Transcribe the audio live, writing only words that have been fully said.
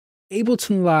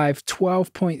Ableton Live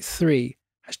 12.3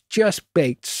 has just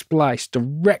baked Splice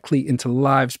directly into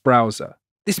Live's browser.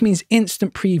 This means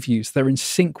instant previews that are in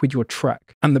sync with your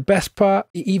track. And the best part,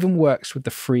 it even works with the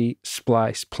free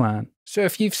Splice plan. So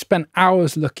if you've spent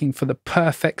hours looking for the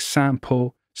perfect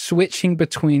sample, switching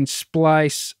between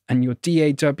Splice and your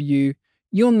DAW,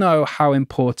 you'll know how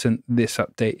important this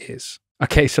update is.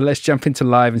 Okay, so let's jump into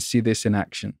Live and see this in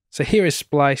action. So here is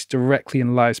Splice directly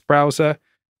in Live's browser.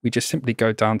 We just simply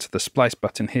go down to the Splice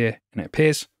button here and it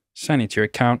appears, sign into your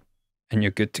account, and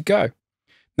you're good to go.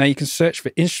 Now you can search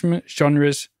for instrument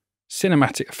genres,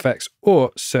 cinematic effects,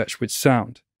 or search with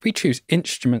sound. If we choose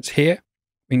instruments here,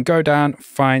 we can go down,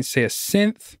 find, say, a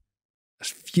synth,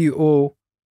 let's view all.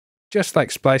 Just like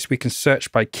Splice, we can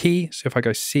search by key. So if I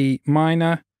go C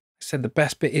minor, I said the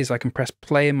best bit is I can press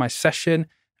play in my session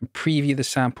and preview the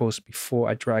samples before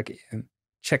I drag it in.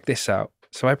 Check this out.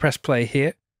 So I press play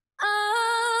here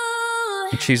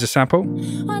and choose a sample.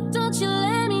 Why don't you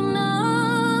let me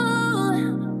know?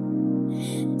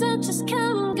 Don't just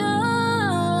come and go.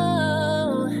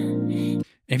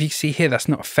 If you can see here, that's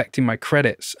not affecting my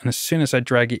credits. And as soon as I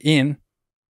drag it in,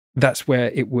 that's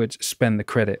where it would spend the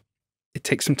credit. It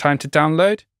takes some time to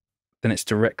download, then it's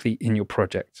directly in your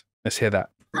project. Let's hear that.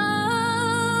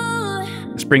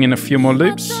 Let's bring in a few more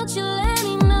loops.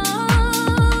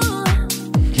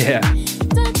 Yeah.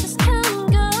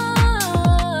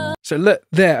 So look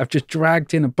there, I've just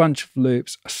dragged in a bunch of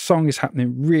loops. A song is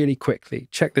happening really quickly.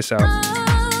 Check this out.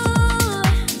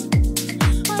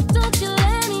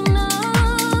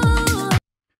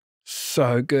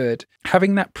 So good.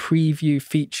 Having that preview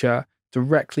feature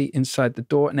directly inside the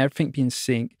door and everything being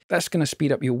synced, that's going to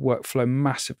speed up your workflow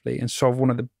massively and solve one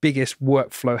of the biggest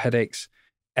workflow headaches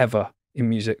ever in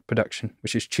music production,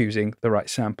 which is choosing the right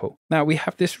sample. Now we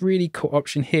have this really cool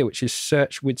option here, which is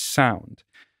search with sound.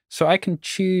 So I can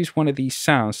choose one of these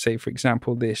sounds, say for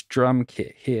example, this drum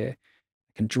kit here.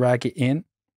 I can drag it in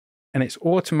and it's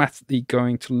automatically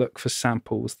going to look for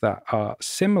samples that are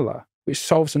similar, which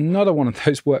solves another one of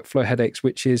those workflow headaches,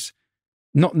 which is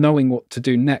not knowing what to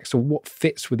do next or what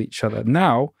fits with each other.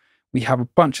 Now we have a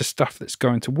bunch of stuff that's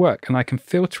going to work and I can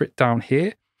filter it down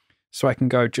here. So I can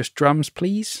go just drums,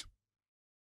 please.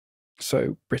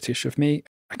 So British of me.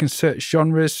 I can search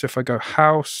genres. So if I go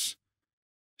house,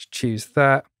 let's choose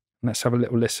that. And let's have a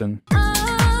little listen.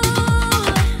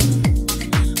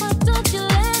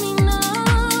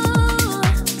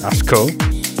 That's cool.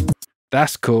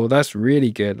 That's cool. That's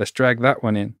really good. Let's drag that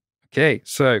one in. Okay,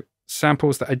 so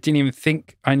samples that I didn't even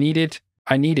think I needed.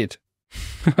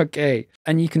 Okay,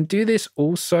 and you can do this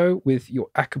also with your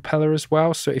acapella as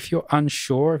well. So if you're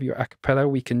unsure of your acapella,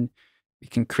 we can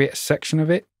create a section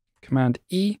of it. Command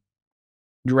E,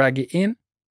 drag it in.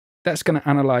 That's going to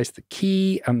analyze the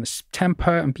key and the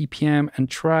tempo and BPM and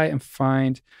try and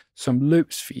find some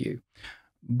loops for you.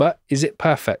 But is it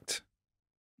perfect?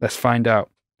 Let's find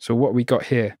out. So what we got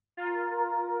here?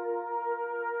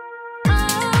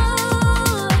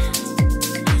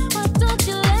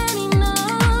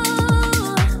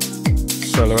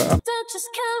 Solo it up.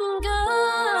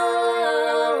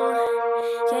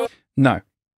 No,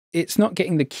 it's not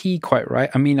getting the key quite right.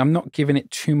 I mean, I'm not giving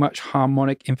it too much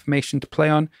harmonic information to play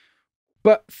on,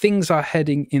 but things are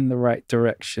heading in the right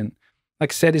direction.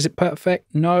 Like I said, is it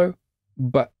perfect? No,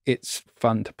 but it's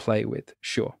fun to play with,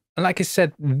 sure. And like I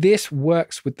said, this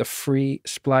works with the free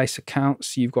Splice account.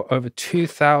 So you've got over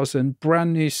 2,000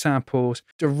 brand new samples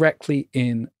directly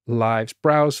in Live's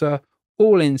browser,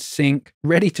 all in sync,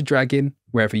 ready to drag in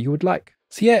wherever you would like.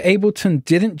 So yeah, Ableton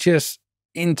didn't just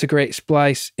integrate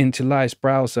Splice into Live's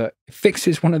browser. It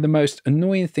fixes one of the most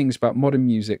annoying things about modern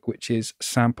music, which is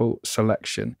sample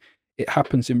selection. It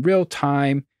happens in real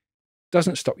time,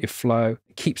 doesn't stop your flow,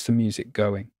 it keeps the music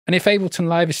going. And if Ableton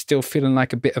Live is still feeling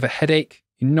like a bit of a headache,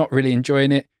 you're not really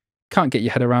enjoying it, can't get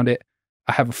your head around it,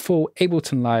 I have a full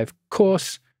Ableton Live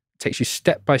course. It takes you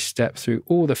step by step through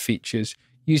all the features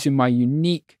using my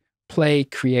unique play,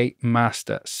 create,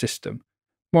 master system.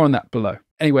 More on that below.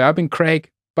 Anyway, I've been Craig.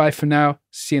 Bye for now.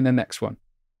 See you in the next one.